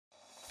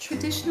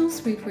Traditional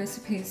sweet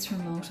recipes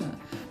from Malta,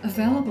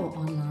 available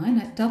online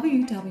at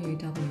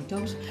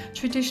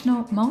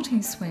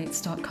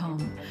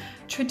www.traditionalmaltesesweets.com.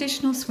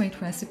 Traditional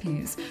sweet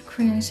recipes,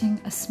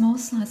 creating a small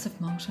slice of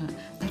Malta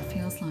that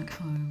feels like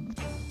home.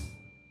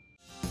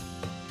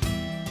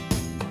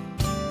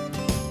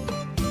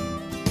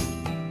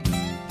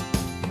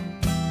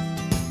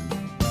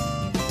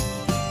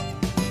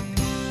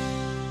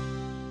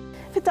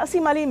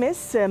 Fit-taqsima li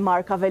jmiss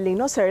Mark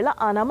Avellino ser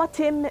laqana ma'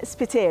 Tim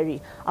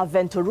Spiteri,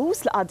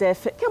 avventurus li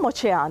qadef kemm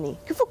oċeani,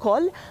 kif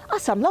ukoll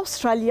qasam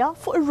l-Awstralja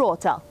fuq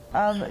ir-rota.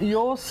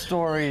 Your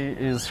story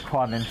is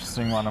quite an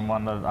interesting one and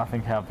one that I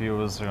think our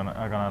viewers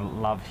are going to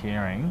love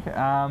hearing.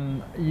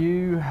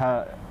 You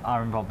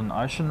are involved in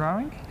ocean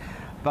rowing,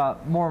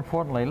 but more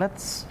importantly,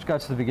 let's go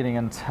to the beginning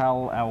and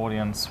tell our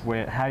audience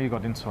how you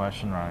got into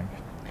ocean rowing.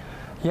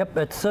 Yep,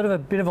 it's sort of a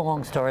bit of a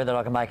long story that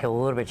I can make a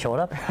little bit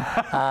shorter.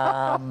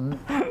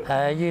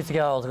 Years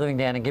ago I was living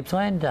down in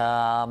Gippsland,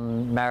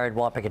 married,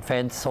 white picket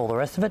fence, all the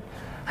rest of it,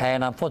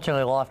 and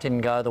unfortunately life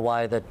didn't go the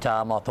way that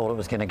I thought it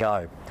was going to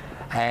go.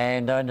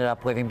 And I ended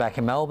up living back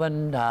in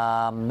Melbourne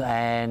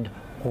and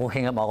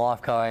looking at my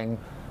life going,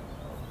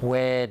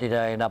 where did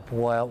I end up,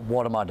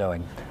 what am I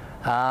doing?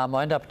 I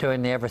ended up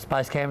doing the Everest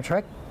Base Camp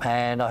trek,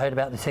 and I heard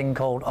about this thing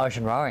called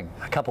ocean rowing.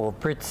 A couple of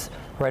Brits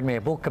read me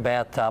a book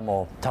about,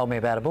 or told me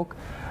about a book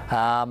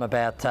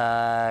about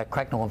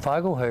Cracknell and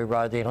Fogel, who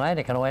rowed the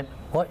Atlantic, and I went,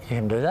 what, you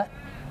can do that?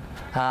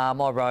 I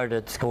rowed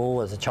at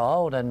school as a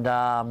child, and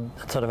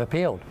it sort of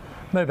appealed.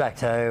 Moved back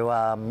to,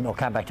 or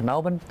came back to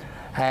Melbourne,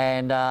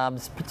 and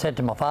said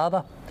to my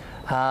father,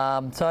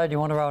 so do you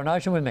want to row an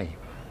ocean with me?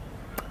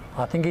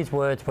 I think his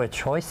words were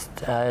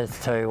choiced as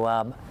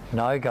to,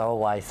 no, go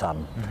away,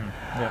 son.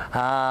 Mm-hmm.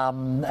 Yeah.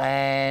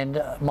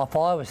 And my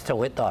fire was still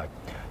lit though.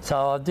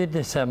 So I did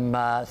this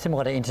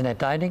similar to internet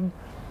dating,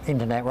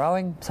 internet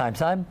rowing, same.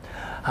 So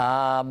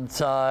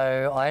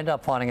I ended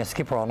up finding a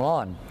skipper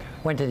online.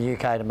 Went to the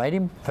UK to meet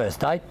him,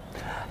 first date,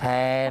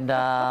 and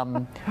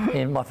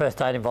my first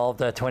date involved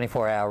a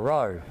 24-hour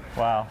row.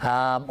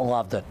 Wow.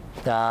 Loved it.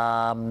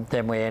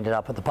 Then we ended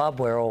up at the pub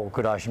where all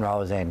good ocean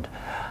rowers end.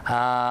 So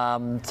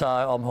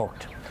I'm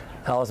hooked.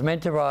 I was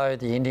meant to row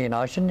the Indian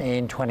Ocean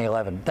in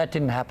 2011. That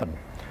didn't happen.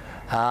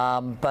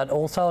 But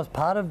also as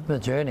part of the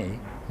journey,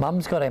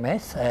 Mum's got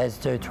MS, as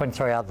do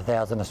 23,000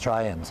 other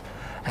Australians.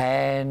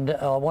 And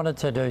I wanted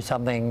to do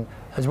something,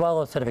 as well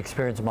as sort of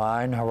experiencing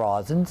my own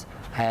horizons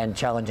and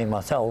challenging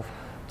myself,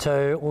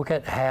 to look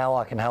at how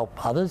I can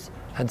help others.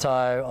 And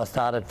so I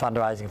started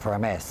fundraising for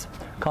MS.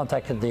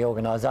 Contacted the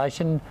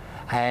organisation,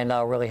 and they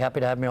were really happy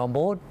to have me on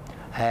board.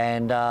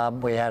 And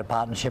we had a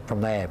partnership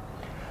from there.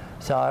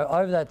 So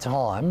over that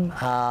time,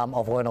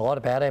 I've learned a lot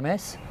about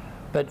MS,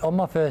 but on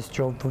my first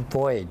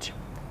voyage,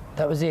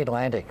 that was the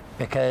Atlantic,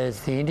 because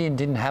the Indian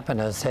didn't happen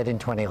as said in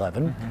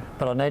 2011,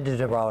 but I needed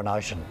to row an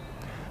ocean.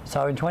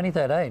 So in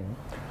 2013,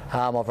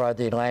 I've rowed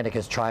the Atlantic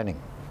as training.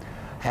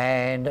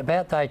 And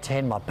about day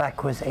 10, my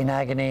back was in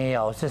agony.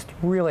 I was just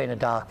really in a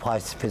dark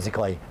place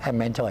physically and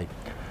mentally.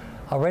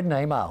 I read an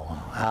email.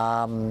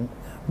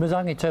 It was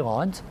only 2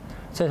 lines.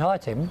 It said, hi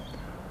Tim.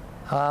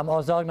 I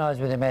was diagnosed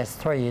with MS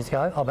 3 years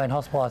ago. I've been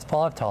hospitalised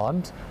 5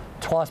 times,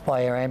 twice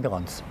by air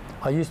ambulance.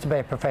 I used to be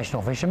a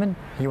professional fisherman.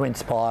 You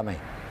inspire me.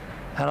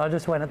 And I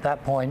just went at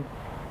that point,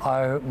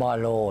 oh my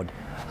Lord.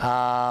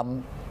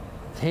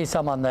 Here's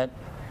someone that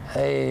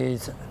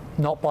is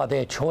not by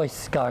their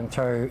choice going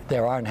through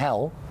their own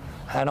hell,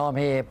 and I'm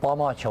here by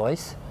my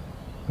choice,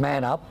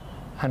 man up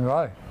and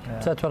row. Yeah.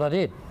 So that's what I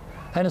did.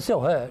 And it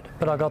still hurt,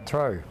 but I got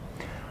through.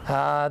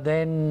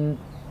 Then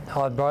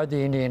I rowed the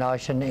Indian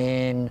Ocean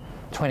in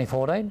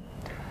 2014,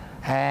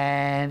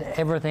 and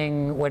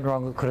everything went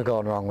wrong that could have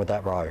gone wrong with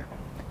that row.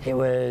 It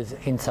was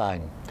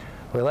insane.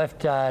 We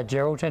left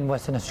Geraldton,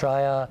 Western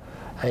Australia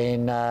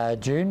in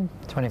June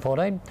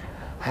 2014,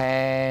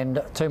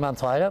 and 2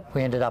 months later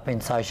we ended up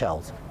in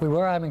Seychelles. We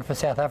were aiming for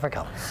South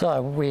Africa.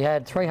 So we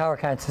had 3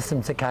 hurricane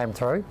systems that came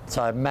through,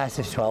 so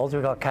massive swells.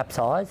 We got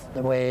capsized.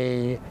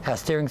 Our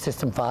steering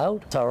system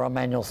failed, so we're on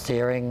manual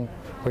steering.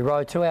 We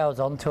rowed 2 hours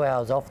on, 2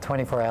 hours off,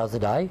 24 hours a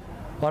day.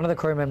 One of the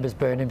crew members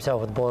burned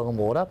himself with boiling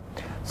water,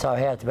 so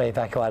he had to be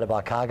evacuated by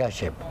a cargo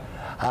ship.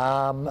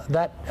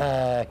 That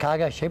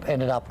cargo ship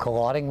ended up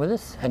colliding with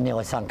us and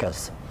nearly sunk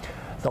us.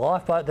 The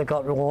lifeboat that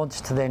got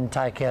launched to then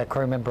take our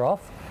crew member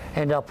off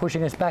ended up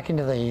pushing us back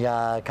into the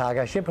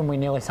cargo ship, and we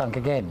nearly sunk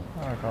again.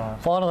 Oh, God.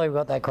 Finally, we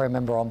got that crew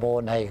member on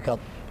board, and he got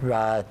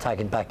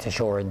taken back to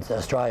shore in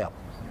Australia.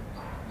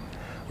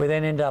 We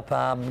then ended up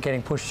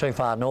getting pushed too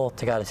far north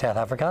to go to South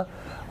Africa.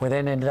 We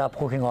then ended up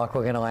looking like we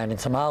were going to land in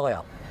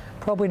Somalia.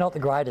 Probably not the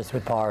greatest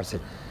with piracy.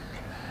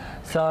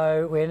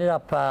 So we ended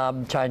up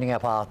changing our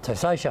path to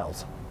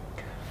Seychelles.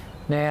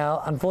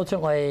 Now,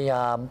 unfortunately,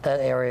 that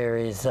area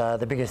is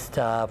the biggest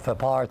for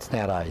pirates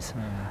nowadays.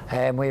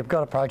 And we've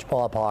got approached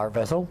by a pirate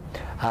vessel,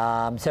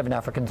 7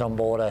 Africans on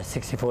board a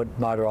 60-foot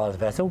motorised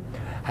vessel,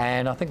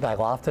 and I think they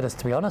laughed at us,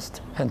 to be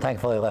honest, and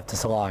thankfully left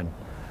us alone.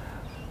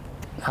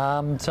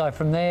 So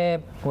from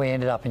there, we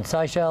ended up in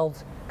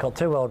Seychelles, got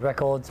 2 world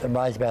records and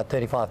raised about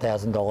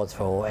 $35,000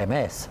 for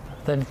MS.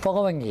 Then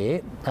following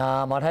year,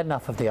 I'd had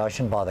enough of the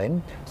ocean by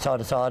then, so I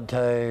decided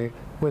to,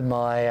 with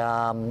my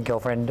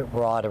girlfriend,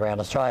 ride around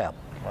Australia.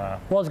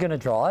 Wow. Was going to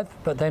drive,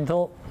 but then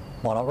thought,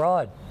 why not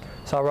ride?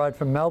 So I rode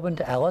from Melbourne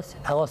to Alice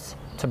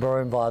to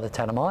Broome via the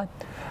Tanami,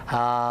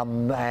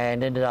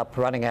 and ended up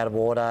running out of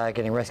water,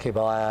 getting rescued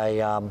by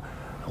a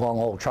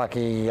long-haul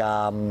truckie,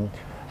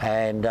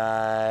 and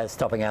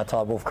stopping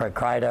outside Wolf Creek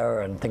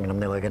Crater and thinking I'm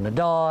nearly going to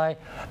die,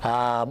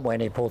 when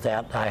he pulls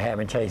out a ham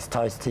and cheese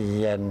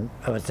toastie, and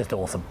it was just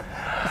awesome.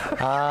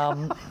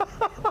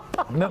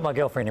 Met my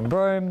girlfriend in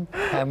Broome,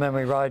 and then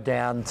we rode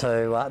down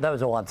to, that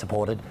was all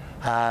unsupported,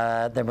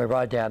 then we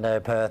rode down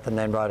to Perth and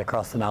then rode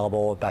across the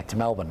Nullarbor back to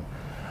Melbourne.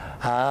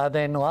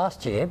 Then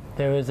last year,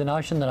 there was an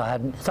ocean that I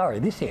hadn't, sorry,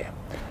 this year,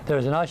 there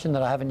was an ocean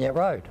that I haven't yet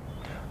rode,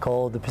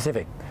 called the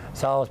Pacific.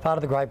 So I was part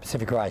of the Great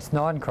Pacific Race,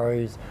 9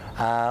 crews,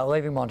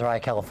 leaving Monterey,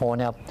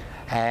 California,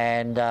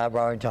 and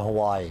rowing to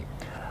Hawaii.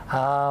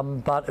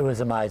 But it was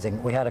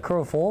amazing. We had a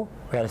crew of 4.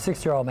 We had a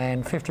 60-year-old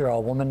man,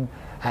 50-year-old woman,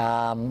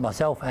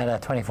 myself, and a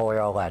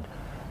 24-year-old lad.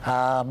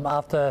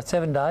 After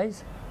 7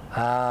 days,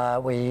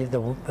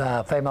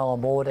 the female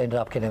on board ended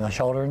up getting a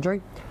shoulder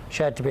injury.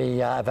 She had to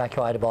be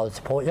evacuated by the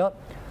support yacht,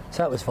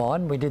 so that was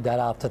fine. We did that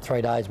after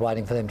 3 days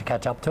waiting for them to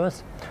catch up to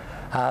us.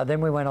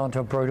 Then we went on to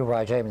a brutal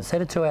regime.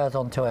 Instead of 2 hours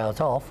on, 2 hours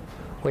off,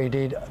 we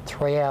did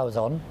 3 hours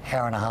on,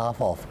 hour and a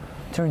half off,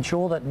 to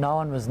ensure that no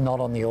one was not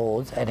on the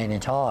oars at any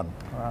time.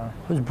 Wow.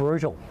 It was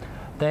brutal.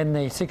 Then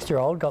the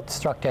 60-year-old got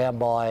struck down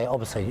by,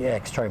 obviously,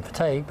 extreme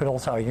fatigue, but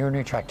also a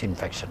urinary tract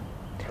infection.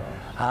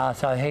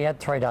 So he had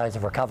 3 days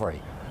of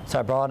recovery.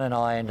 So Brian and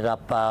I ended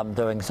up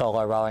doing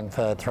solo rowing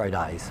for 3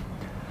 days.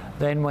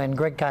 Then when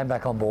Greg came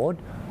back on board,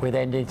 we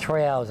then did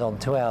 3 hours on,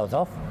 2 hours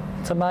off.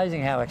 It's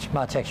amazing how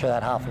much extra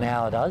that half an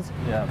hour does,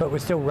 but we're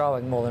still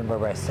rowing more than we're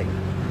resting.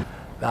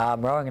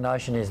 Rowing an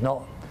ocean is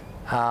not,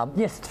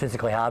 yes, it's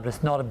physically hard, but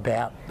it's not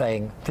about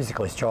being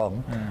physically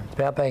strong. It's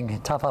about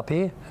being tough up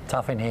here,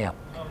 tough in here.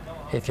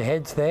 If your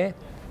head's there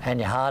and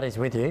your heart is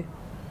with you,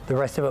 the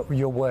rest of it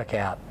you'll work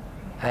out.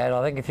 And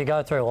I think if you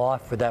go through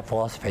life with that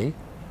philosophy,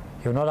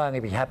 you'll not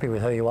only be happy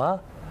with who you are,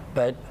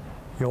 but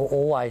you'll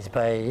always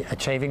be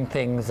achieving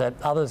things that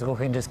others look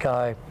and just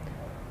go,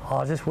 oh,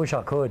 I just wish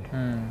I could.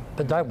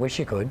 But don't wish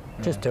you could,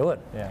 just do it.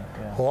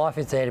 Life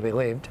is there to be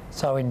lived,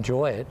 so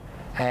enjoy it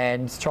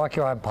and strike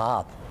your own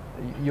path.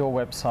 Your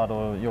website,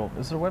 or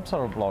is it a website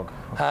or a blog?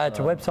 It's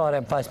a website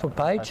and Facebook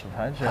page.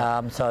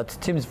 So it's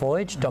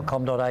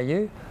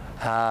timsvoyage.com.au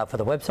for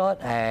the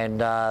website,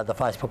 and the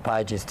Facebook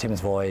page is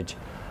Tim's Voyage.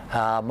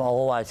 I'll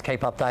always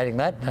keep updating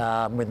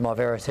that with my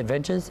various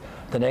adventures.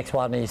 The next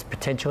one is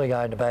potentially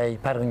going to be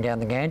paddling down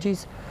the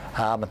Ganges,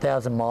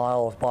 1,000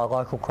 miles by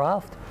local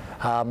craft.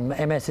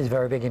 MS is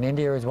very big in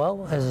India as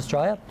well as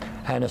Australia,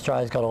 and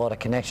Australia's got a lot of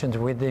connections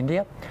with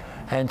India,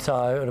 and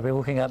so it'll be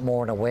looking at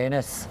more an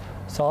awareness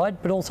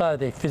side, but also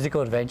the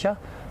physical adventure.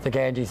 The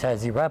Ganges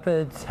has the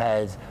rapids,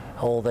 has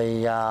all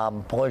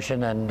the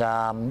pollution, and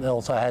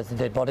also has the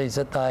dead bodies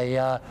that they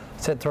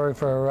set through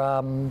for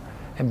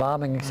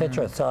embalming,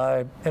 etc.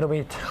 So it'll be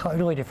a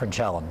totally different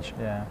challenge.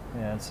 Yeah.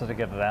 So to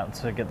get it out,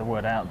 to get the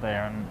word out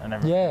there and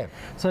everything. Yeah.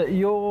 So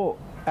you're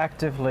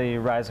actively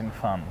raising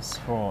funds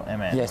for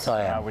MS. Yes,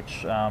 I am.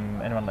 Which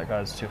anyone that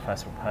goes to your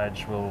Facebook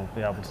page will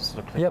be able to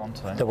sort of click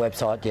onto. The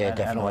website,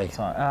 definitely.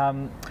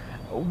 And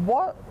the website.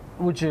 What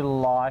would you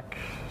like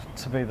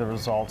to be the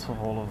result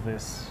of all of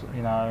this?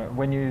 You know,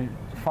 when you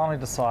finally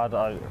decide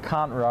I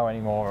can't row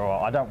anymore,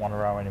 or I don't want to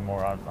row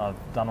anymore,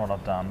 I've done what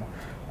I've done.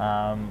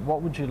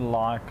 What would you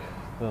like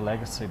the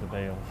legacy to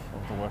be of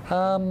the work?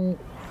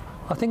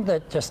 I think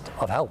that just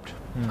I've helped.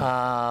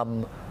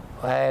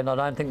 And I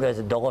don't think there's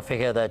a dollar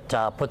figure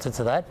that puts it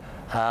to that.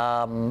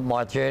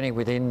 My journey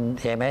within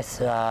the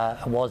MS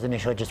was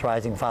initially just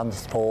raising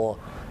funds for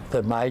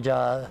the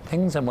major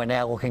things, and we're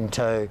now looking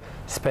to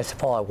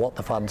specify what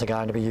the funds are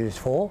going to be used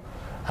for.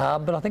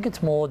 But I think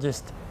it's more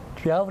just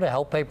to be able to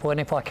help people, and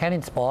if I can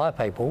inspire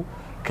people,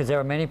 because there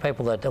are many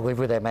people that live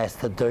with MS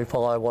that do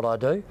follow what I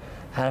do,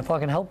 and if I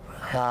can help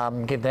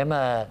give them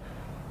an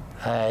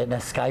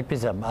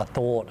escapism, a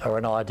thought or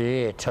an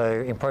idea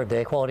to improve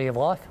their quality of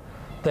life,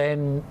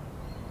 then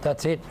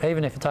that's it.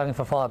 Even if it's only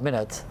for 5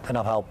 minutes, then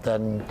I've helped.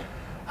 And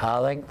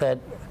I think that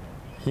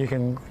you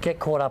can get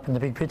caught up in the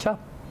big picture,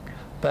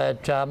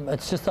 but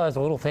it's just those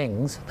little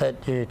things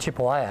that you chip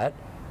away at.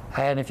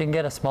 And if you can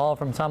get a smile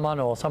from someone,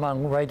 or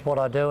someone reads what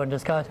I do and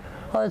just goes,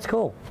 oh, that's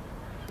cool,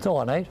 that's all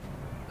I need.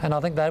 And I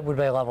think that would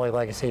be a lovely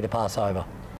legacy to pass over.